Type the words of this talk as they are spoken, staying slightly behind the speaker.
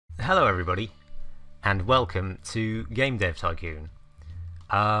Hello everybody, and welcome to Game Dev Tycoon.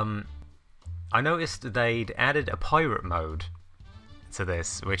 I noticed they'd added a pirate mode to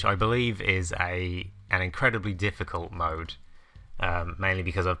this, which I believe is an incredibly difficult mode, mainly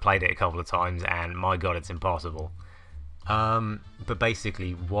because I've played it a couple of times and my god, it's impossible. But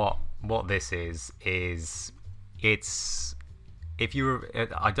basically what this is it's if you were,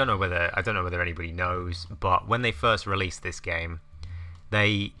 I don't know whether anybody knows, but when they first released this game,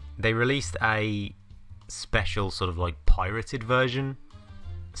 they released a special sort of like pirated version.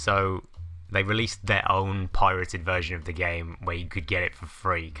 So they released their own pirated version of the game where you could get it for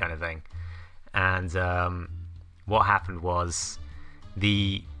free, kind of thing. And what happened was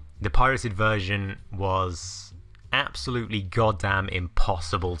the pirated version was absolutely goddamn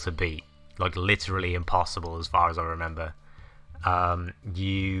impossible to beat, like literally impossible as far as I remember.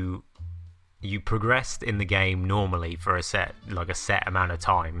 You progressed in the game normally for a set amount of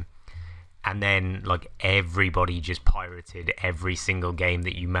time, and then like everybody just pirated every single game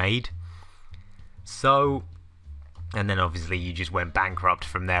that you made. So, and then obviously you just went bankrupt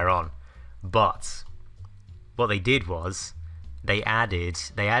from there on. But what they did was they added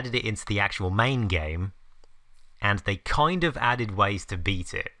it into the actual main game, and they kind of added ways to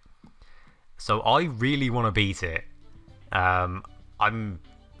beat it. So I really want to beat it. I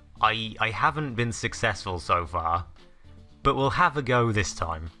haven't been successful so far, but we'll have a go this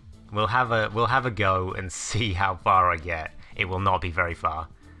time. We'll have a go and see how far I get. It will not be very far.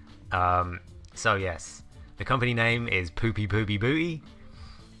 So yes, the company name is Poopy Poopy Booty,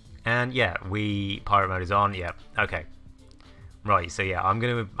 and yeah, pirate mode is on. Yeah, okay, right. So yeah, I'm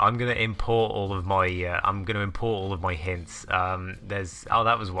gonna import all of my hints.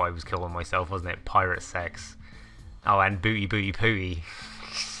 That was why I was killing myself, wasn't it? Pirate sex. Oh, and booty booty pooty.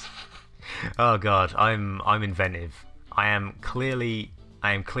 Oh god, I'm inventive. I am clearly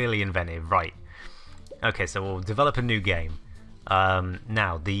inventive. Right. Okay, so we'll develop a new game.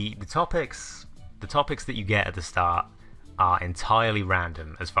 Now the topics that you get at the start are entirely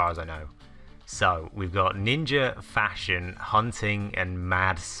random as far as I know. So we've got ninja, fashion, hunting, and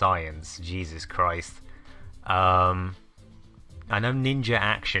mad science. Jesus Christ. I know ninja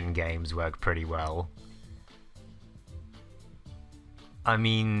action games work pretty well. I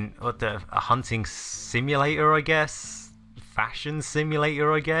mean, a hunting simulator, I guess? Fashion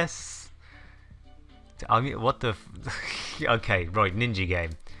simulator, I guess? I mean, what the okay, right, ninja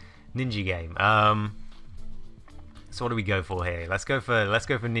game. So what do we go for here? Let's go for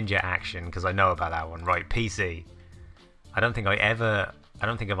ninja action, because I know about that one. Right, PC. I don't think I ever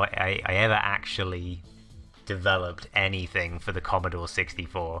actually developed anything for the Commodore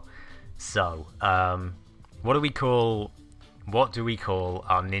 64. So, what do we call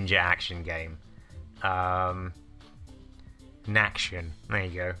our ninja action game? Naction. There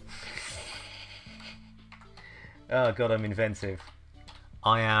you go. Oh god, I'm inventive.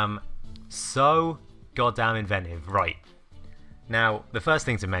 I am so goddamn inventive. Right. Now, the first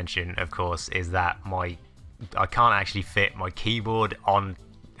thing to mention, of course, is that I can't actually fit my keyboard on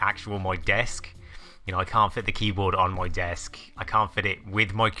my desk. You know, I can't fit the keyboard on my desk. I can't fit it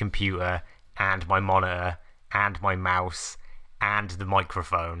with my computer and my monitor and my mouse and the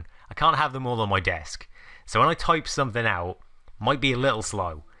microphone. I can't have them all on my desk. So when I type something out, might be a little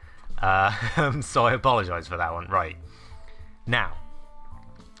slow. So I apologize for that one. Right. Now,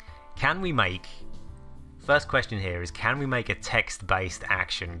 first question here is, can we make a text-based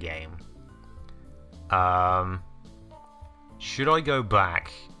action game? Should I go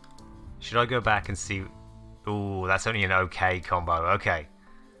back and see? Ooh, that's only an okay combo. Okay.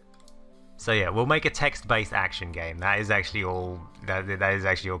 So yeah, we'll make a text-based action game. That is actually all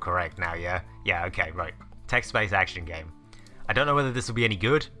correct now, yeah? Yeah, okay, right. Text-based action game. I don't know whether this will be any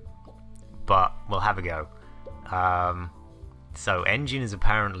good, but we'll have a go. So engine is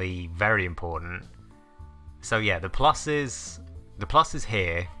apparently very important. So yeah, the pluses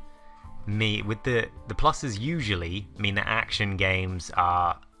here, the pluses usually mean that action games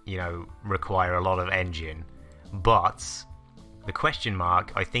are, require a lot of engine, but the question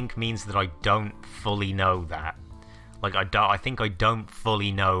mark, I think, means that I don't fully know that. Like, I think I don't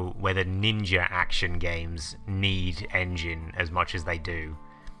fully know whether ninja action games need engine as much as they do,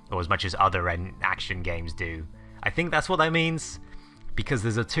 or as much as other action games do. I think that's what that means, because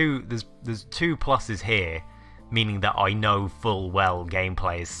there's two pluses here, meaning that I know full well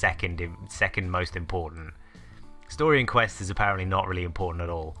gameplay is second most important. Story and quest is apparently not really important at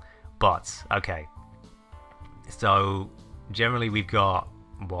all, but okay. So generally we've got,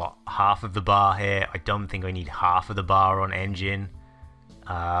 what, half of the bar here. I don't think I need half of the bar on engine.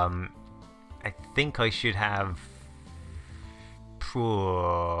 I think I should have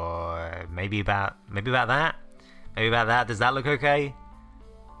maybe about that. Maybe about that. Does that look okay?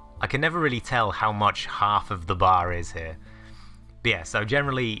 I can never really tell how much half of the bar is here. But yeah, so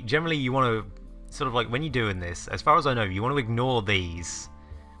generally you want to sort of like when you're doing this, as far as I know, you want to ignore these.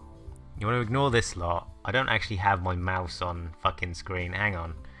 You want to ignore this lot. I don't actually have my mouse on fucking screen. Hang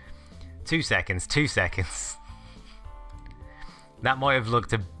on. 2 seconds. 2 seconds. That might have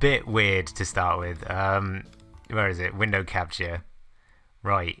looked a bit weird to start with. Where is it? Window capture.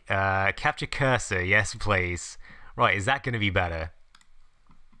 Right. Capture cursor. Yes, please. Right. Is that going to be better?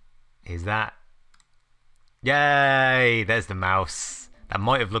 Is that? Yay! There's the mouse. That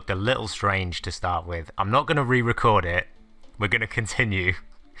might have looked a little strange to start with. I'm not going to re-record it. We're going to continue.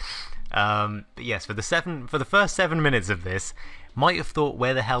 But yes, for the first 7 minutes of this, might have thought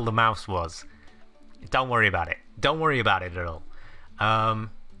where the hell the mouse was. Don't worry about it. Don't worry about it at all. But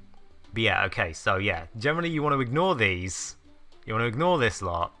yeah, okay, so yeah, generally you want to ignore these. You want to ignore this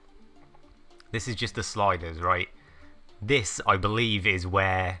lot. This is just the sliders, right? This, I believe, is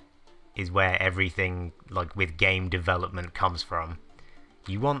where everything, like, with game development comes from.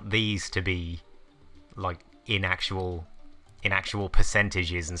 You want these to be, like, in actual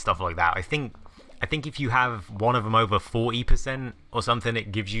percentages and stuff like that. I think if you have one of them over 40% or something,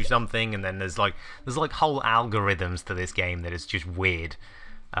 it gives you something, and then there's like whole algorithms to this game that is just weird.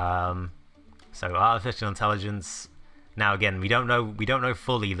 So artificial intelligence. Now again, we don't know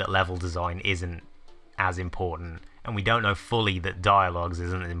fully that level design isn't as important, and we don't know fully that dialogues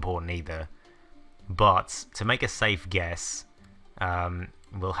isn't important either. But to make a safe guess,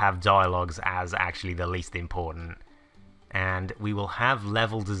 we'll have dialogues as actually the least important. And we will have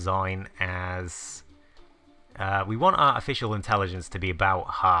level design as... we want artificial intelligence to be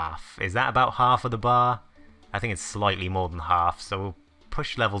about half. Is that about half of the bar? I think it's slightly more than half, so we'll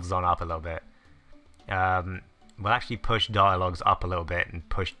push level design up a little bit. We'll actually push dialogues up a little bit and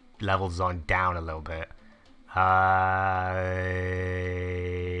push level design down a little bit.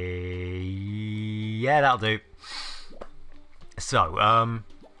 Yeah, that'll do. So,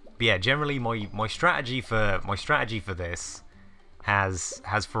 but yeah, generally my strategy for this has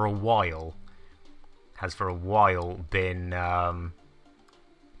for a while been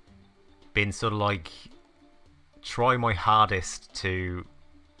sort of like try my hardest to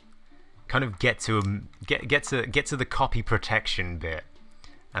kind of get to the copy protection bit,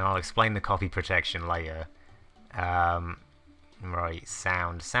 and I'll explain the copy protection later. Right,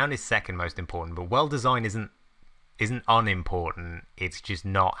 sound is second most important, but well design isn't unimportant. It's just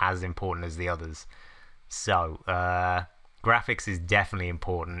not as important as the others. So graphics is definitely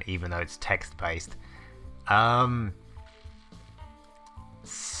important, even though it's text based.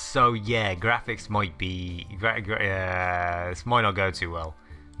 So yeah, graphics might be this might not go too well.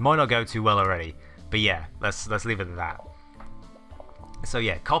 Might not go too well already. But yeah, let's leave it at that. So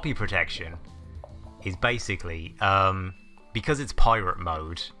yeah, copy protection is basically because it's pirate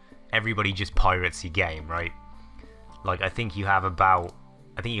mode, everybody just pirates your game, right? Like I think you have about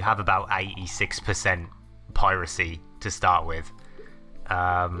 86% piracy to start with.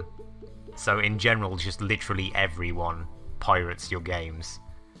 So in general, just literally everyone pirates your games,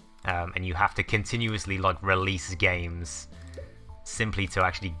 and you have to continuously like release games simply to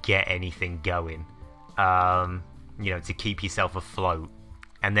actually get anything going, you know, to keep yourself afloat.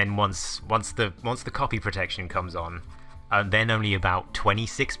 And then once the copy protection comes on, then only about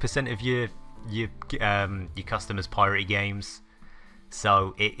 26% of your customers pirate games.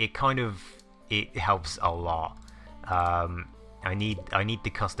 So it kind of helps a lot. I need the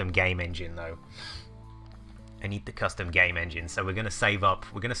custom game engine though. I need the custom game engine. So we're gonna save up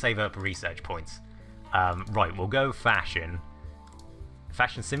research points. Right, we'll go fashion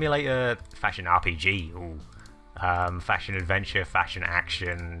simulator, fashion RPG. Ooh. Fashion adventure, fashion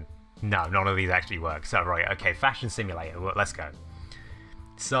action. No, none of these actually work. So right, okay, fashion simulator. Well, let's go.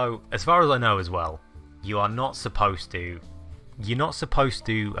 So as far as I know as well, you're not supposed to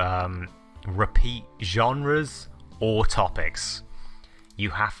repeat genres or topics.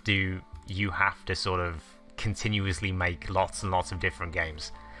 You have to sort of continuously make lots and lots of different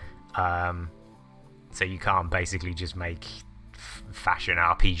games. So you can't basically just make fashion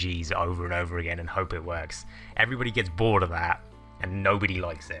RPGs over and over again and hope it works. Everybody gets bored of that and nobody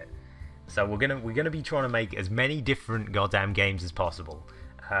likes it. So we're gonna be trying to make as many different goddamn games as possible.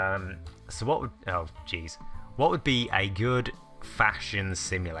 So what would be a good fashion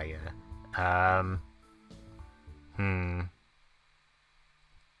simulator?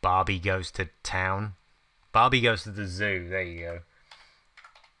 Barbie goes to town. Barbie goes to the zoo. There you go.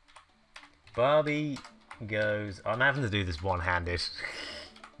 Barbie goes... I'm having to do this one-handed.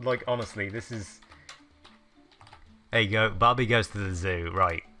 Like, honestly, this is... There you go. Barbie goes to the zoo.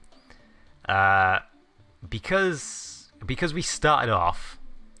 Right. Because we started off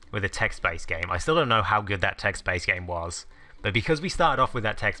with a text-based game. I still don't know how good that text-based game was, but because we started off with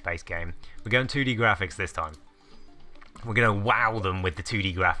that text-based game, we're going 2D graphics this time. We're going to wow them with the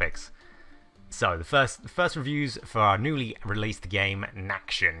 2D graphics. So the first reviews for our newly released game,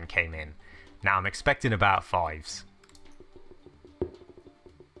 Naction, came in. Now I'm expecting about 5s.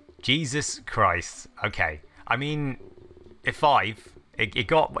 Jesus Christ. Okay. I mean, at 5, it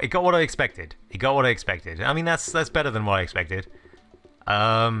got what I expected. It got what I expected. I mean, that's better than what I expected.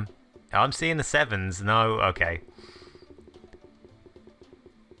 I'm seeing the 7s. No, okay.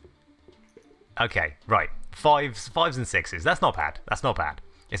 Okay, right. 5s and 6s. That's not bad. That's not bad.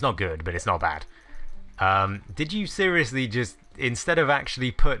 It's not good, but it's not bad. Did you seriously just, instead of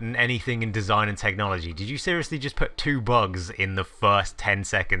actually putting anything in design and technology, did you seriously just put 2 bugs in the first 10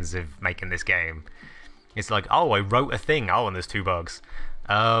 seconds of making this game? It's like, oh, I wrote a thing. Oh, and there's 2 bugs.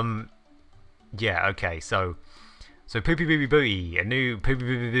 Yeah, okay, so poopy booby booty, a new poopy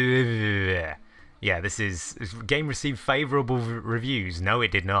booby booby. Yeah, this game received favorable reviews. No,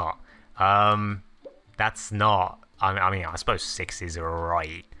 it did not. That's not. I mean, I suppose 6s are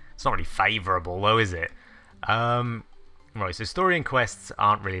alright. It's not really favorable, though, is it? Right. So story and quests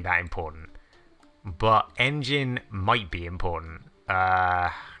aren't really that important, but engine might be important.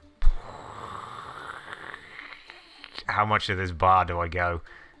 How much of this bar do I go?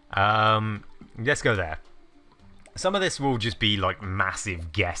 Let's go there. Some of this will just be like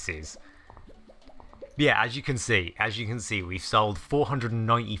massive guesses. Yeah, as you can see, we've sold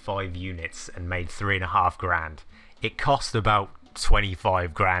 495 units and made 3.5 grand. It cost about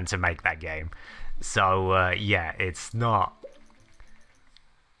 25 grand to make that game. So, yeah, it's not.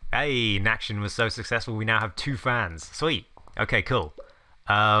 Hey, Naction was so successful, we now have 2 fans. Sweet. Okay, cool.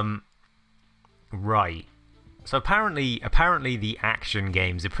 Right. So apparently the action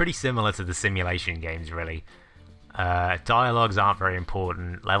games are pretty similar to the simulation games, really. Dialogues aren't very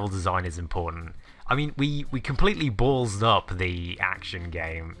important. Level design is important. I mean, we completely ballsed up the action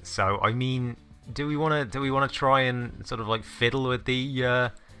game. So I mean, do we want to try and sort of like fiddle with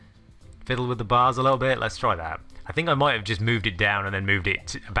the bars a little bit? Let's try that. I think I might have just moved it down and then moved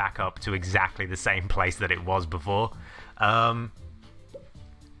it back up to exactly the same place that it was before. But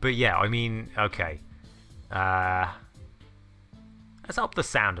yeah, I mean, okay. Let's up the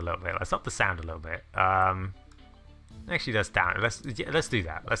sound a little bit. Actually, that's down. Let's do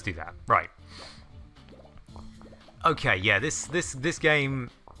that. Let's do that. Right. Okay. Yeah. This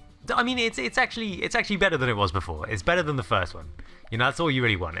game. I mean, it's actually better than it was before. It's better than the first one. You know, that's all you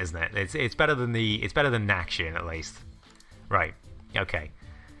really want, isn't it? It's better than Naction, at least. Right. Okay.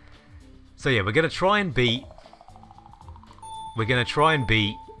 So yeah, we're gonna try and beat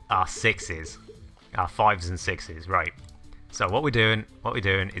our 6s, our 5s and 6s. Right. So what we're doing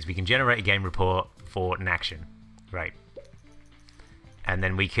is we can generate a game report for Naction. Right. And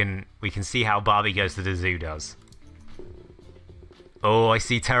then we can see how Barbie Goes to the Zoo does. Oh, I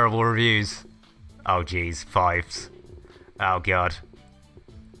see terrible reviews. Oh, geez. 5s. Oh, God.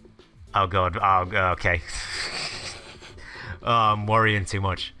 Oh, God. Oh, okay. Oh, I'm worrying too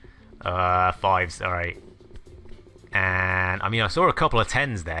much. 5s. All right. And, I mean, I saw a couple of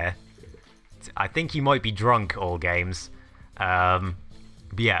 10s there. I think he might be drunk, all games. But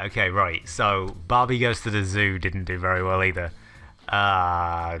yeah, okay, right. So, Barbie Goes to the Zoo didn't do very well either.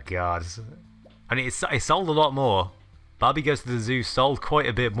 Ah, God. I mean, it sold a lot more. Barbie Goes to the Zoo sold quite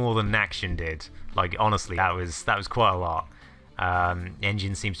a bit more than Naction did. Like, honestly, that was quite a lot.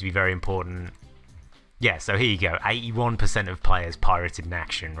 Engine seems to be very important. Yeah, so here you go. 81% of players pirated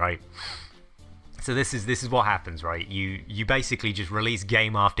Naction, right? So this is what happens, right? You basically just release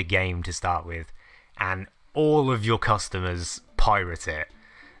game after game to start with, and all of your customers pirate it.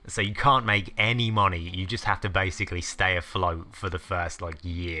 So you can't make any money. You just have to basically stay afloat for the first like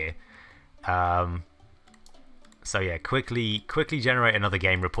year. So yeah, quickly generate another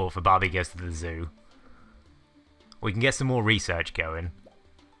game report for Barbie Goes to the Zoo. We can get some more research going.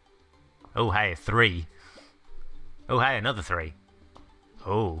 Oh hey, 3. Oh hey, another 3.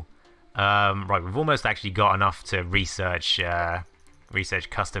 Oh. Right, we've almost actually got enough to research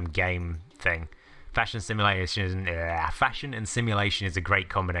custom game thing. Fashion and simulation is a great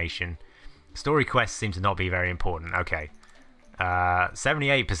combination. Story quests seem to not be very important. Okay.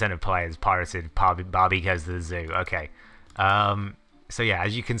 78% of players pirated Barbie Goes to the Zoo. Okay. So yeah,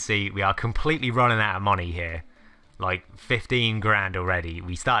 as you can see, we are completely running out of money here. Like 15 grand already.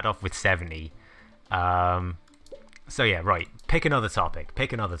 We started off with 70. So yeah, right. Pick another topic.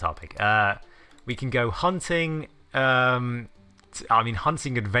 We can go hunting. I mean,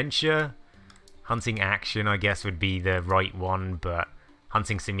 hunting adventure. Hunting action, I guess, would be the right one, but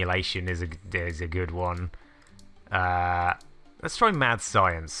Hunting Simulation is a good one. Let's try Mad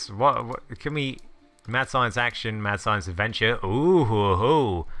Science. What can we? Mad Science Action, Mad Science Adventure.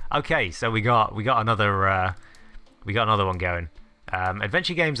 Ooh. Okay, so we got another one going.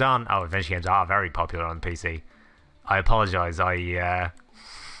 Adventure games aren't. Oh, adventure games are very popular on the PC. I apologize. I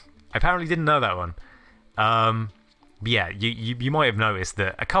apparently didn't know that one. But yeah, you might have noticed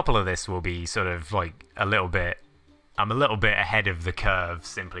that a couple of this will be sort of like a little bit. I'm a little bit ahead of the curve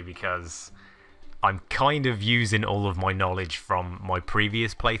simply because I'm kind of using all of my knowledge from my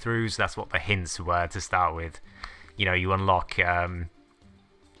previous playthroughs. That's what the hints were to start with. You know, you unlock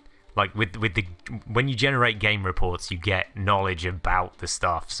like when you generate game reports, you get knowledge about the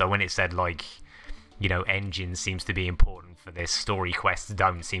stuff. So when it said like, you know, engine seems to be important for this, story quests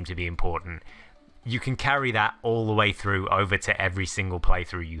don't seem to be important, you can carry that all the way through over to every single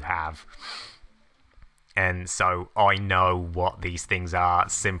playthrough you have. And so I know what these things are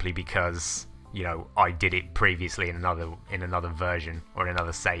simply because, you know, I did it previously in another version or in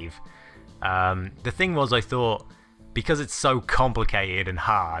another save. The thing was, I thought, because it's so complicated and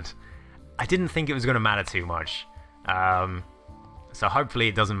hard, I didn't think it was going to matter too much. So hopefully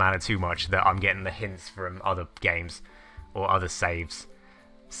it doesn't matter too much that I'm getting the hints from other games or other saves.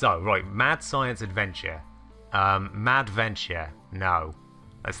 So, right, Mad Science Adventure. Mad Venture. No.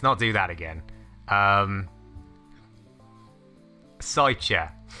 Let's not do that again.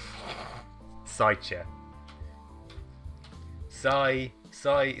 Scyther. Scyther. Scyther.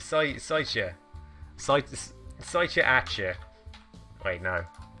 Scyther Atcher. Wait, no.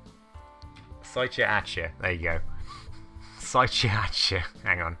 Scyther Atcher. There you go. Scyther Atcher.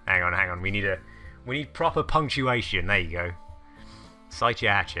 Hang on. We need proper punctuation. There you go. Scyther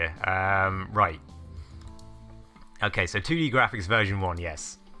Atcher. Right. Okay, so 2D graphics version 1,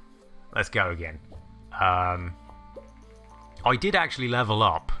 yes. Let's go again. I did actually level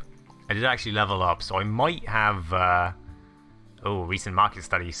up. So I might have... recent market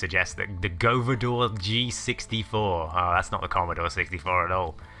study suggests that the Govador G64... Oh, that's not the Commodore 64 at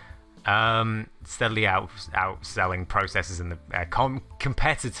all. Steadily outselling processors in the...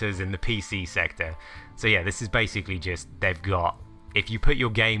 competitors in the PC sector. So yeah, this is basically just... They've got... If you put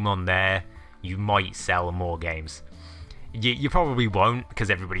your game on there, you might sell more games. You probably won't, because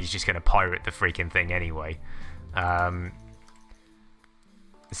everybody's just going to pirate the freaking thing anyway.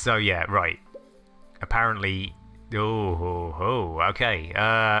 So yeah, right. Apparently... okay.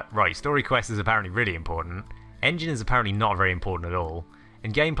 Right, story quest is apparently really important. Engine is apparently not very important at all.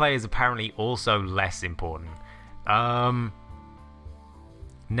 And gameplay is apparently also less important.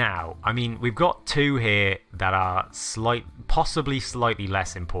 Now, I mean, we've got two here that are possibly slightly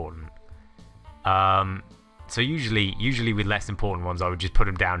less important. So usually with less important ones, I would just put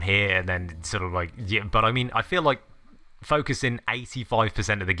them down here and then sort of like, yeah. But I mean, I feel like focusing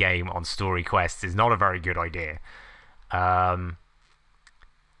 85% of the game on story quests is not a very good idea.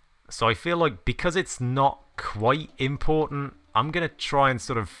 So I feel like because it's not quite important, I'm gonna try and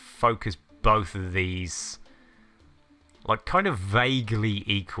sort of focus both of these like kind of vaguely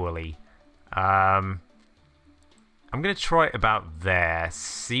equally. I'm gonna try it about there,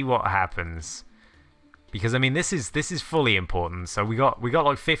 see what happens. Because I mean, this is fully important. So we got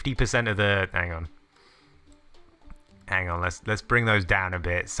like 50% of the. Hang on. Let's bring those down a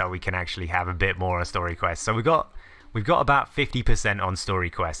bit so we can actually have a bit more on story quests. So we've got about 50% on story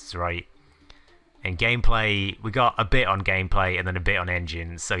quests, right? And gameplay, we got a bit on gameplay and then a bit on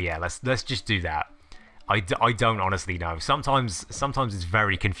engine. So yeah, let's just do that. I don't honestly know. Sometimes it's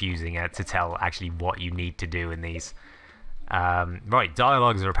very confusing to tell actually what you need to do in these. Right,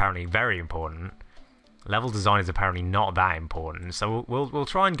 dialogues are apparently very important. Level design is apparently not that important. So we'll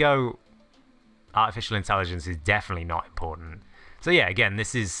try and go. Artificial intelligence is definitely not important. So yeah, again,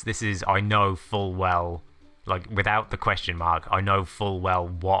 this is I know full well, like without the question mark, I know full well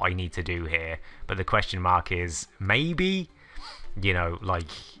what I need to do here. But the question mark is maybe, you know, like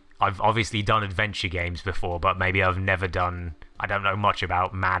I've obviously done adventure games before, but maybe I've never done. I don't know much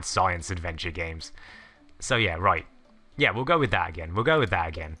about mad science adventure games. So yeah, right. Yeah, we'll go with that again.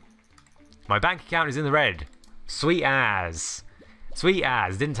 My bank account is in the red. Sweet as.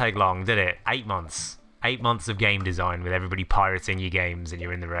 Didn't take long, did it? 8 months. 8 months of game design with everybody pirating your games and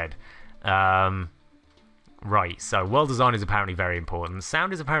you're in the red. Right, so world design is apparently very important.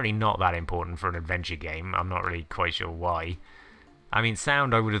 Sound is apparently not that important for an adventure game. I'm not really quite sure why. I mean,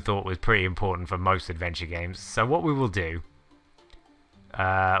 sound I would have thought was pretty important for most adventure games. So what we will do...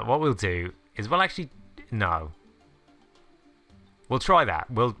 is... Well, actually... No. We'll try that.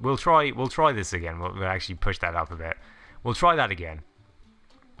 We'll try this again. We'll actually push that up a bit. We'll try that again.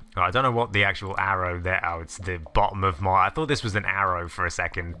 Right, I don't know what the actual arrow there. Oh, it's the bottom of my. I thought this was an arrow for a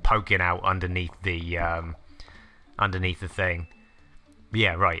second, poking out underneath the thing.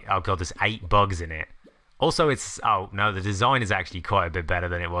 Yeah, right. Oh god, there's 8 bugs in it. Also, it's oh no, the design is actually quite a bit better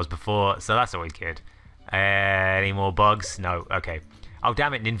than it was before, so that's always good. Any more bugs? No. Okay. Oh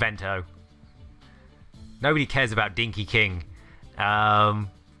damn it, Ninvento. Nobody cares about Dinky King. Right.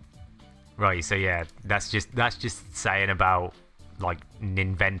 So yeah, that's just saying about. Like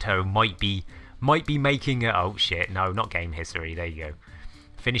Ninvento might be making a oh shit no not game history, there you go,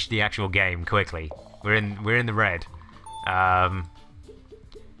 finish the actual game quickly, we're in the red. Yeah,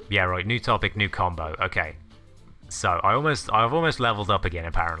 right, new topic, new combo. Okay, so I've almost leveled up again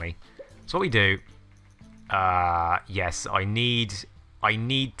apparently. So what we do, yes, I need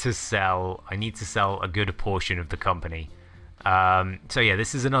to sell a good portion of the company. So yeah,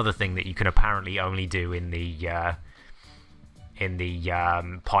 this is another thing that you can apparently only do in the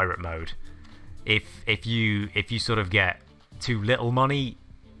pirate mode. If you sort of get too little money,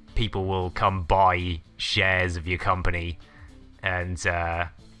 people will come buy shares of your company and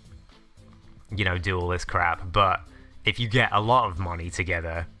you know, do all this crap. But if you get a lot of money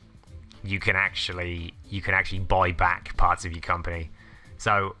together, you can actually buy back parts of your company.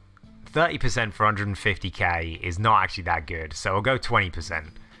 So 30% for 150k is not actually that good, so I'll go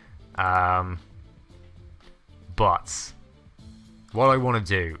 20%. But what I want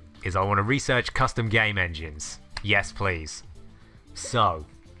to do is I want to research custom game engines. Yes, please. So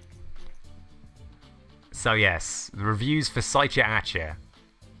yes, the reviews for Saicha Acha.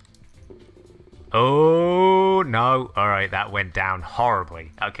 Oh, no. Alright, that went down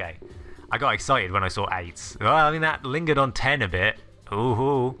horribly. Okay. I got excited when I saw 8. Well, I mean, that lingered on 10 a bit.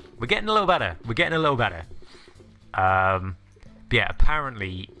 Ooh, we're getting a little better. We're getting a little better. But yeah,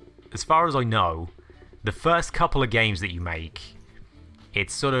 apparently, as far as I know, the first couple of games that you make,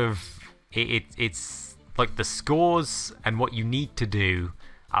 it's sort of it's like the scores and what you need to do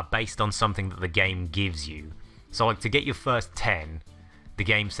are based on something that the game gives you. So like to get your first 10, the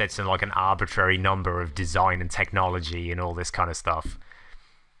game sets in like an arbitrary number of design and technology and all this kind of stuff.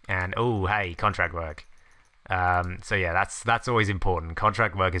 And oh hey, contract work. So yeah, that's always important.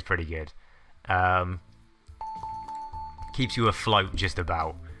 Contract work is pretty good. Keeps you afloat just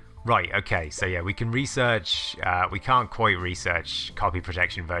about. Right, okay, so yeah, we can research, we can't quite research copy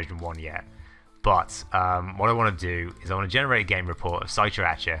protection version 1 yet, but what I want to do is I want to generate a game report of Saicha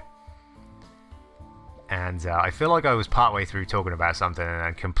Acha, and I feel like I was partway through talking about something and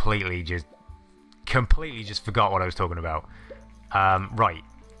I completely just forgot what I was talking about. Right,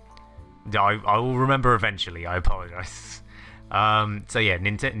 I will remember eventually, I apologise. So yeah,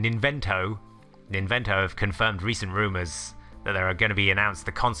 Ninvento have confirmed recent rumours that there are going to be announced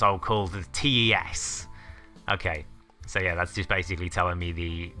the console called the TES. Okay, so yeah, that's just basically telling me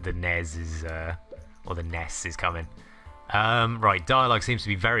the NES is or the NES is coming. Right, dialogue seems to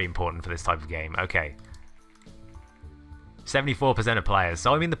be very important for this type of game. Okay, 74% of players.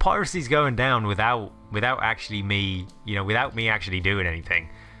 So I mean, the piracy's going down without actually me, without me actually doing anything.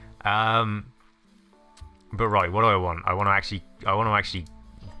 But right, what do I want? I want to actually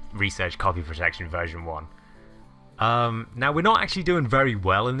research copy protection version 1. Now we're not actually doing very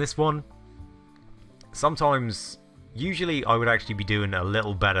well in this one. Usually I would actually be doing a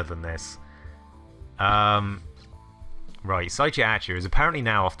little better than this. Right, Saicha Acha is apparently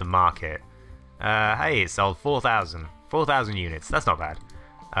now off the market. Hey, it sold 4,000 units. That's not bad.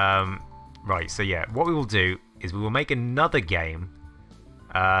 Right, so yeah, what we will do is we will make another game.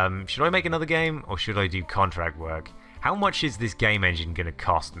 Should I make another game or should I do contract work? How much is this game engine going to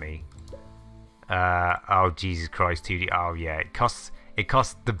cost me? Oh Jesus Christ, 2D. Oh yeah, it costs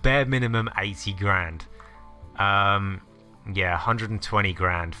the bare minimum 80 grand. Yeah, 120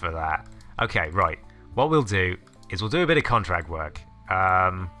 grand for that. Okay, right. What we'll do is we'll do a bit of contract work.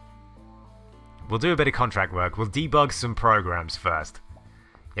 We'll debug some programs first.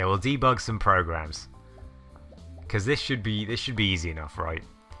 Yeah, we'll debug some programs. Because this should be easy enough, right?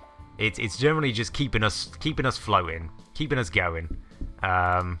 It's generally just keeping us floating, keeping us going.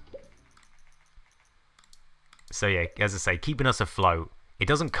 So yeah, as I say, keeping us afloat. It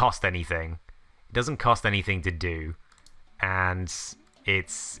doesn't cost anything. It doesn't cost anything to do, and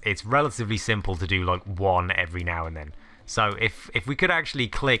it's relatively simple to do like one every now and then. So if we could actually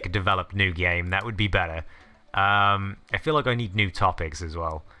click develop new game, that would be better. I feel like I need new topics as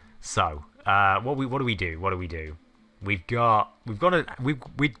well. So what do we do? We've gone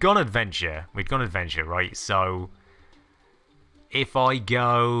adventure, right? So if I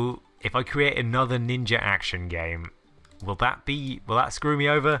create another ninja action game, will that screw me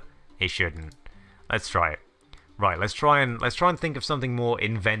over? It shouldn't. Let's try it. Right, let's try and think of something more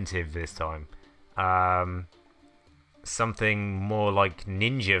inventive this time. Something more like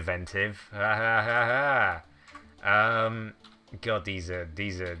ninja-ventive. God, these are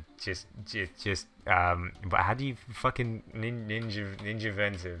just but how do you fucking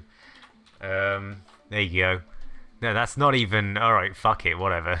ninja-ventive? There you go. No, that's not even... Alright, fuck it,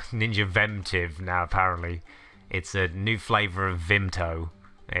 whatever. Ninja-ventive now, apparently. It's a new flavor of Vimto.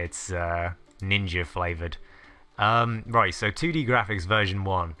 It's, ninja-flavored. Right, so 2D graphics version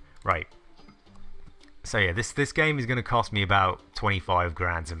 1. Right. So yeah, this game is going to cost me about 25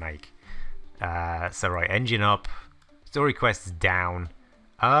 grand to make. So right, engine up. Story quest is down.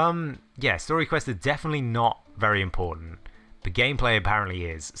 Yeah, story quest is definitely not very important. But gameplay apparently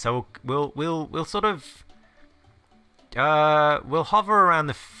is. So we'll sort of... we'll hover around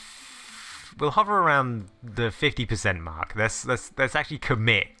the 50% mark. Let's actually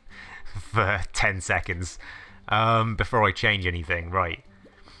commit for 10 seconds before I change anything. Right.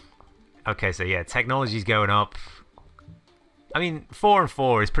 Okay, so yeah, technology's going up. I mean, 4 and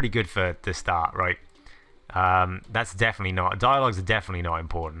 4 is pretty good for the start, right? That's definitely not... Dialogues are definitely not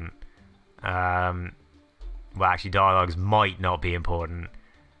important. Well, actually, dialogues might not be important.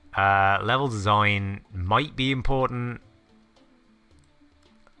 Level design might be important.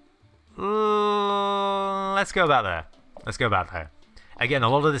 Let's go about there. Let's go about there. Again, a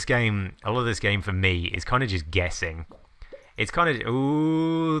lot of this game for me is kind of just guessing. It's kind of...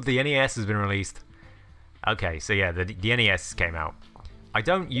 Ooh, the NES has been released. Okay, so yeah, the NES came out. I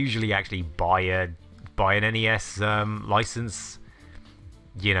don't usually actually buy an NES license.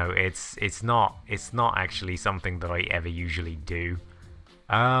 You know, it's not actually something that I ever usually do.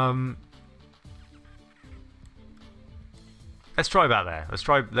 Let's try about there. Let's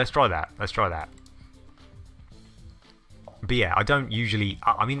try that. But yeah, I don't usually...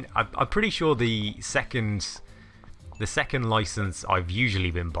 I mean, I'm pretty sure the second license I've usually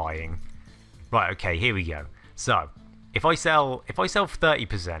been buying... Right, okay, here we go. So, if I sell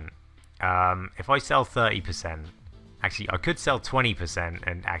 30%, if I sell 30%, actually, I could sell 20%,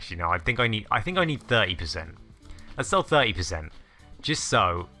 and actually, no, I think I need 30%. Let's sell 30%, just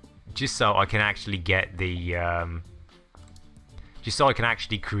so I can actually get the... just so I can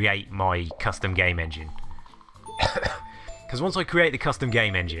actually create my custom game engine. Because once I create the custom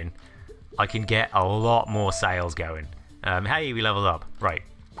game engine, I can get a lot more sales going. Hey, we leveled up. Right.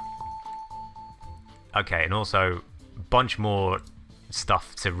 Okay, and also a bunch more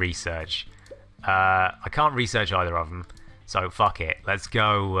stuff to research. I can't research either of them, so fuck it. Let's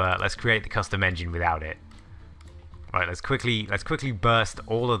go. Let's create the custom engine without it. Right. Let's quickly burst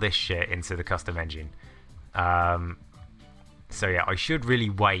all of this shit into the custom engine. So yeah, I should really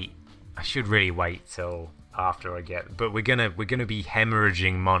wait till after I get. But we're gonna be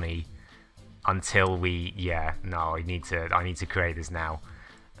hemorrhaging money until we. Yeah. No, I need to create this now.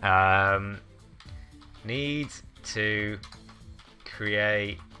 Need to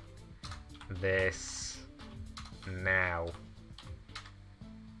create this now.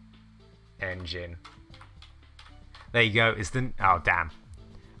 Engine. There you go. It's the... Oh, damn.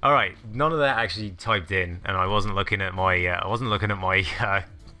 Alright, none of that actually typed in, and I wasn't looking at my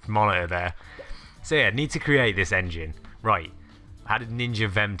monitor there. So yeah, need to create this engine. Right. How did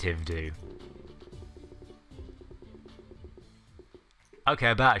ninja-ventive do?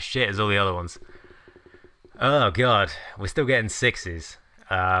 Okay, about as shit as all the other ones. Oh god, we're still getting 6s.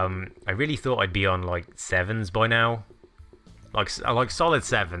 I really thought I'd be on like 7s by now. Like solid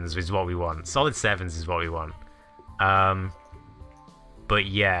 7s is what we want. Solid 7s is what we want. But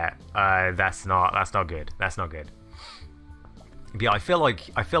yeah, that's not good. That's not good. But yeah, I feel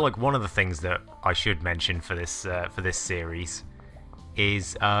like one of the things that I should mention for this series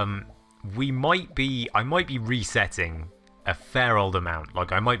is I might be resetting a fair old amount.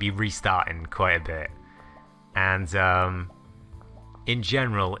 Like I might be restarting quite a bit. And in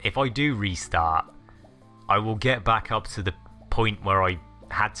general, if I do restart, I will get back up to the point where I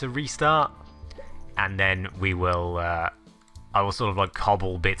had to restart, and then we will. I will sort of like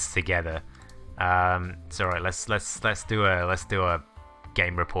cobble bits together. So right, let's do a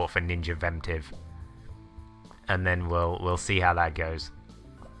game report for ninja-ventive, and then we'll see how that goes.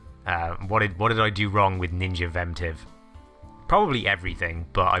 What did I do wrong with ninja-ventive? Probably everything,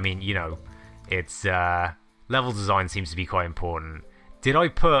 but I mean, you know, it's. Level design seems to be quite important. Did I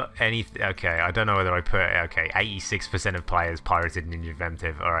put any... Okay, I don't know whether I put... Okay, 86% of players pirated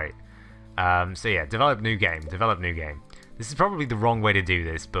ninja-ventive. Alright. So yeah, develop new game. This is probably the wrong way to do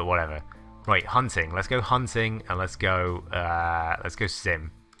this, but whatever. Right, hunting. Let's go hunting, and let's go sim.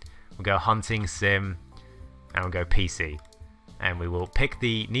 We'll go hunting, sim, and we'll go PC. And we will pick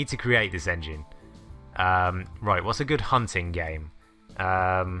the... Need to create this engine. Right, what's a good hunting game?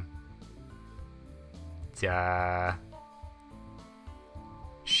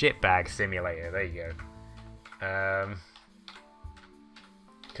 Shitbag Simulator, there you go.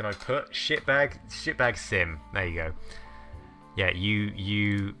 Can I put shitbag sim? There you go. Yeah,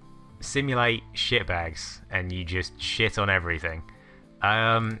 you simulate shitbags and you just shit on everything.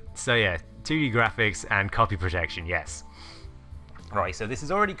 So yeah, 2D graphics and copy protection, yes. Right, so this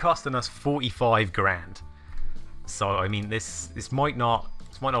is already costing us 45 grand. So I mean, this might not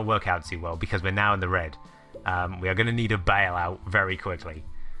work out too well because we're now in the red. We are going to need a bailout very quickly.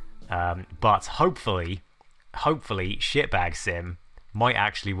 But hopefully, shitbag sim might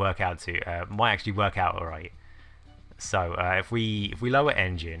actually work out alright. So if we lower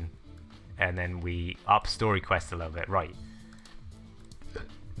engine and then we up story quest a little bit, right?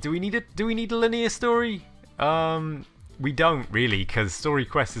 Do we need a linear story? We don't really, because story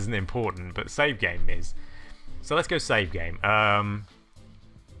quest isn't important, but save game is. So let's go save game.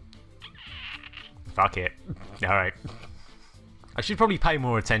 Fuck it. All right. I should probably pay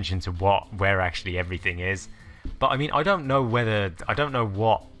more attention to where actually everything is. But I mean, I don't know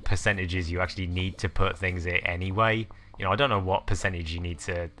what percentages you actually need to put things in anyway. You know, I don't know what percentage you need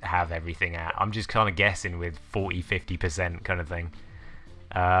to have everything at. I'm just kind of guessing with 40-50% kind of thing.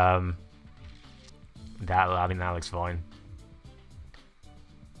 I mean, that looks fine.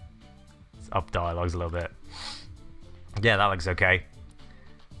 Let's up dialogues a little bit. Yeah, that looks okay.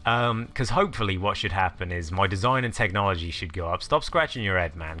 Because hopefully what should happen is my design and technology should go up. Stop scratching your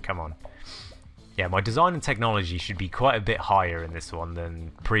head, man. Come on. Yeah, my design and technology should be quite a bit higher in this one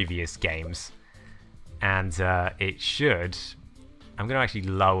than previous games. And it should... I'm going to actually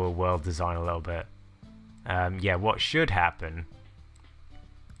lower world design a little bit. Yeah, what should happen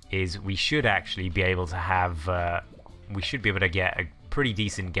is we should actually be able to have... we should be able to get a pretty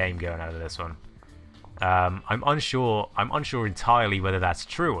decent game going out of this one. I'm unsure entirely whether that's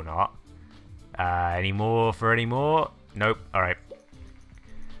true or not. Any more? Nope. Alright.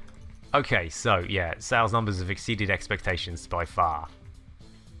 Okay, so yeah, sales numbers have exceeded expectations by far.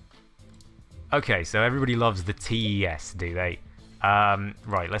 Okay, so everybody loves the TES, do they?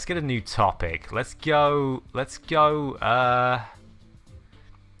 Right, let's get a new topic. Let's go,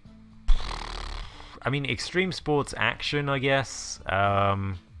 I mean, extreme sports action, I guess.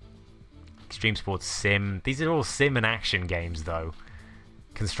 Extreme sports sim. These are all sim and action games, though.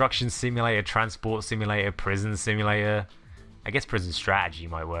 Construction simulator, transport simulator, prison simulator. I guess prison strategy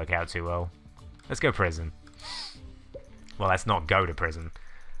might work out too well. Let's go prison. Well, let's not go to prison.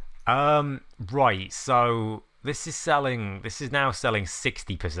 Right, so this is now selling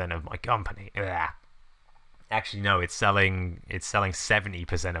 60% of my company. Ugh. Actually, no, it's selling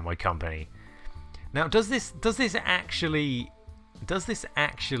 70% of my company. Now, does this actually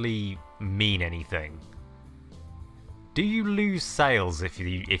mean anything? Do you lose sales if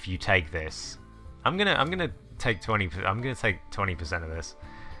you take this? I'm gonna take 20%. I'm gonna take 20% of this.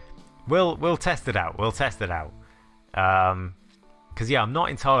 We'll test it out. Because yeah, I'm not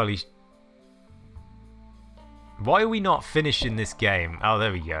entirely. Why are we not finishing this game? Oh,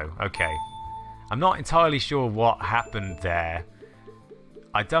 there we go. Okay, I'm not entirely sure what happened there.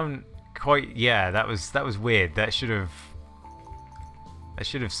 I don't quite. Yeah, that was weird. That should have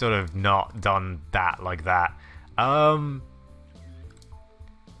sort of not done that like that. Right,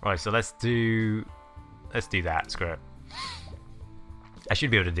 so let's do that. Screw it. I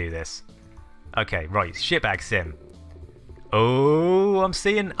should be able to do this. Okay, right. Shitbag sim. Oh, I'm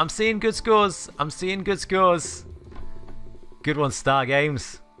seeing good scores. Good one, Star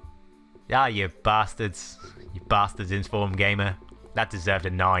Games. Yeah, you bastards. You bastards, Informed Gamer. That deserved a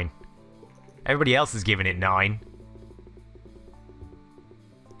 9. Everybody else is giving it 9.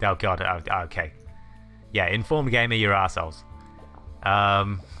 Oh god, oh, okay. Yeah, Informed Gamer, you're assholes.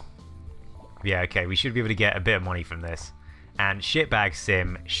 Yeah, okay, we should be able to get a bit of money from this. And Shitbag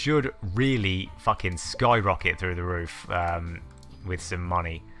Sim should really fucking skyrocket through the roof with some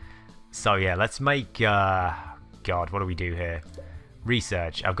money. So yeah, let's make... God, what do we do here?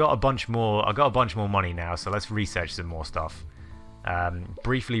 Research. I've got a bunch more money now, so let's research some more stuff.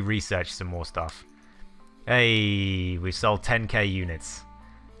 Briefly research some more stuff. Hey, we've sold 10k units.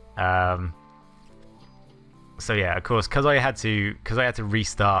 So yeah, of course, because I had to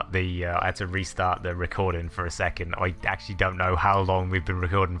restart the recording for a second. I actually don't know how long we've been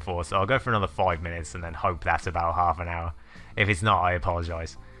recording for, so I'll go for another 5 minutes and then hope that's about half an hour. If it's not, I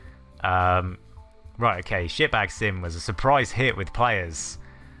apologise. Right, okay, Shitbag Sim was a surprise hit with players.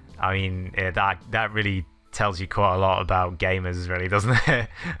 I mean, that really tells you quite a lot about gamers, really, doesn't it?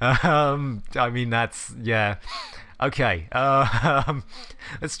 I mean, that's, yeah. Okay,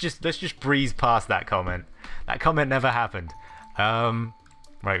 let's just breeze past that comment. That comment never happened.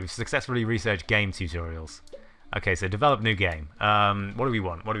 Right, we've successfully researched game tutorials. Okay, so develop new game. What do we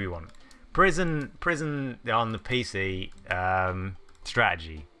want? What do we want? Prison on the PC.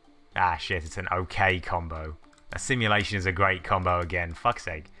 Strategy. Ah, shit, it's an okay combo. A simulation is a great combo again. Fuck's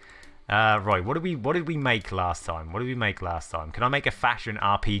sake. Right, what did we make last time? What did we make last time? Can I make a fashion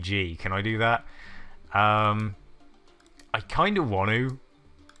RPG? Can I do that? I kind of want to.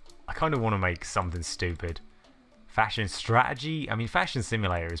 I kind of want to make something stupid. Fashion strategy? I mean, fashion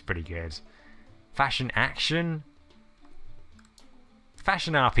simulator is pretty good. Fashion action?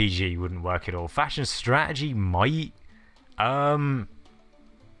 Fashion RPG wouldn't work at all. Fashion strategy might. I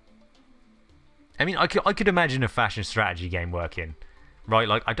mean, I could imagine a fashion strategy game working. Right,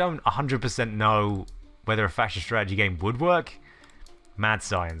 like, I don't 100% know whether a fashion strategy game would work. Mad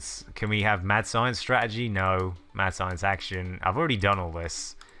science. Can we have mad science strategy? No. Mad science action. I've already done all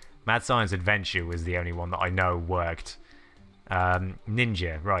this. Mad science adventure was the only one that I know worked.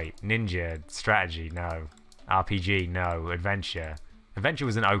 Ninja, right. Ninja strategy, no. RPG, no. Adventure. Adventure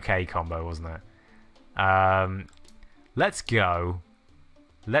was an okay combo, wasn't it? Let's go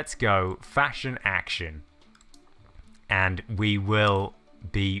fashion action. And we will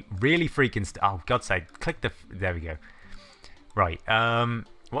be really freaking... oh, God's sake. Click the... there we go. Right.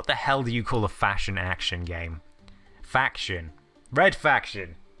 What the hell do you call a fashion action game? Faction. Red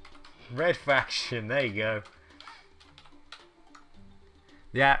Faction. Red Faction. There you go.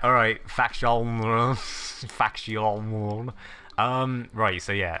 Yeah, alright. Faction. Faction. Right,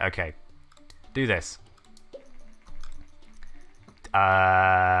 so yeah, okay. Do this.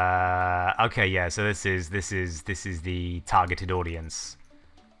 Okay, yeah, so this is the targeted audience.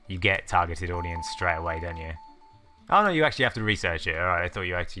 You get targeted audience straight away, don't you? Oh no, you actually have to research it. Alright, I thought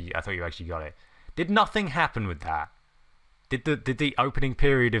you actually got it. Did nothing happen with that? Did the opening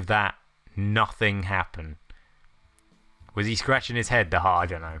period of that nothing happen? Was he scratching his head the heart? I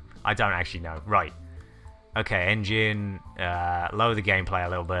don't know. I don't actually know. Right. Okay, engine, lower the gameplay a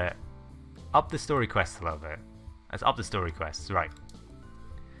little bit. Up the story quests a little bit. Let's up the story quests, right.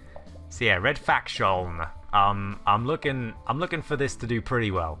 So yeah, Red Faction. I'm looking for this to do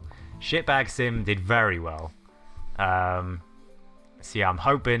pretty well. Shitbag Sim did very well. So yeah, I'm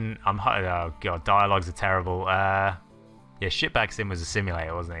hoping oh god, dialogues are terrible. Yeah, Shitbag Sim was a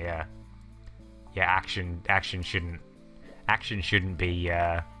simulator, wasn't it? Yeah. Yeah, action shouldn't be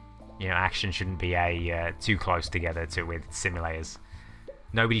you know, action shouldn't be too close together with simulators.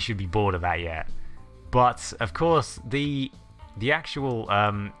 Nobody should be bored of that yet. But of course, the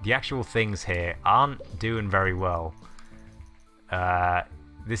actual things here aren't doing very well.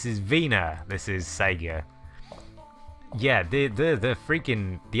 This is Vina. This is Sega. Yeah,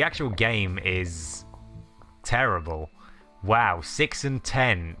 the actual game is terrible. Wow, 6 and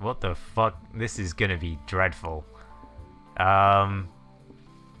 10. What the fuck? This is gonna be dreadful. 6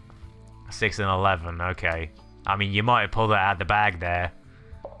 and 11. Okay. I mean, you might have pulled it out of the bag there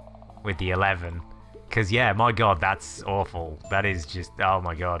with the 11. Because, yeah, my god, that's awful. That is just... oh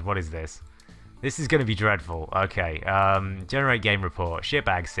my god, what is this? This is going to be dreadful. Okay, generate game report.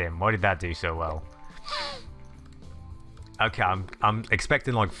 Shitbag Sim. Why did that do so well? Okay, I'm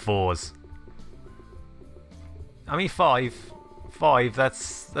expecting, like, 4s. I mean, 5. 5,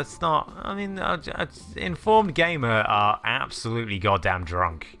 that's not... I mean, Informed Gamer are absolutely goddamn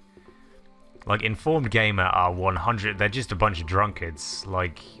drunk. Like, Informed Gamer are 100... they're just a bunch of drunkards.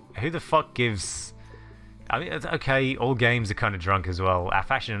 Like, who the fuck gives... I mean, okay, all games are kind of drunk as well.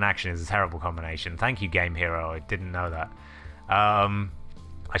 Fashion and action is a terrible combination. Thank you, Game Hero. I didn't know that. I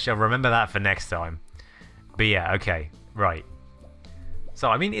shall remember that for next time. But yeah, okay, right. So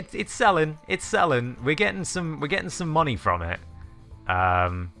I mean, it's selling. It's selling. We're getting some money from it.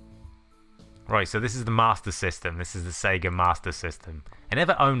 Right. So this is the Master System. This is the Sega Master System. I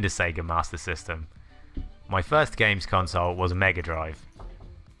never owned a Sega Master System. My first games console was a Mega Drive.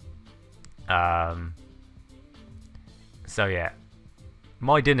 So yeah,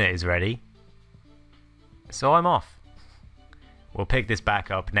 my dinner is ready, so I'm off. We'll pick this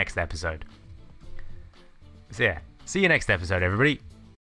back up next episode. So yeah, see you next episode, everybody.